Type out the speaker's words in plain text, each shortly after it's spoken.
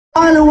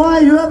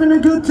IOW, you having a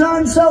good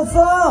time so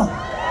far?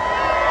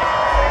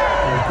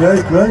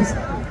 Okay, great.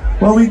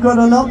 Well, we've got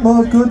a lot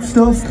more good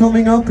stuff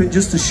coming up in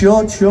just a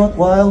short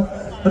while.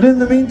 But in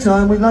the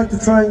meantime, we'd like to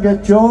try and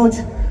get George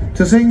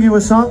to sing you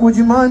a song. Would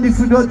you mind if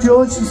we got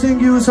George to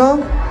sing you a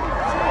song?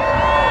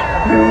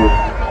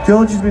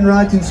 George has been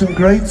writing some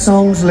great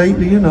songs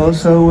lately, you know,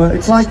 so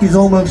it's like he's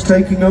almost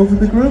taking over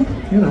the group,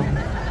 you know.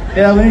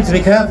 Yeah, we need to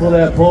be careful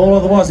there, Paul,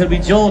 otherwise it'll be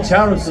George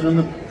Harrison and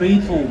the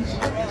Beatles.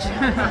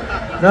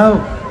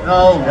 No.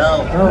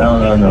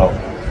 No.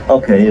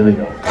 Okay, here we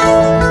go.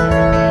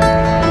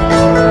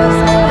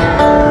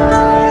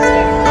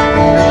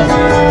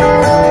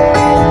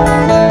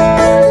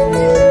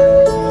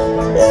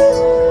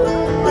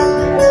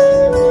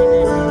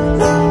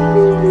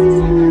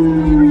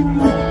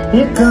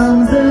 Here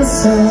comes the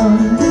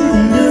sun.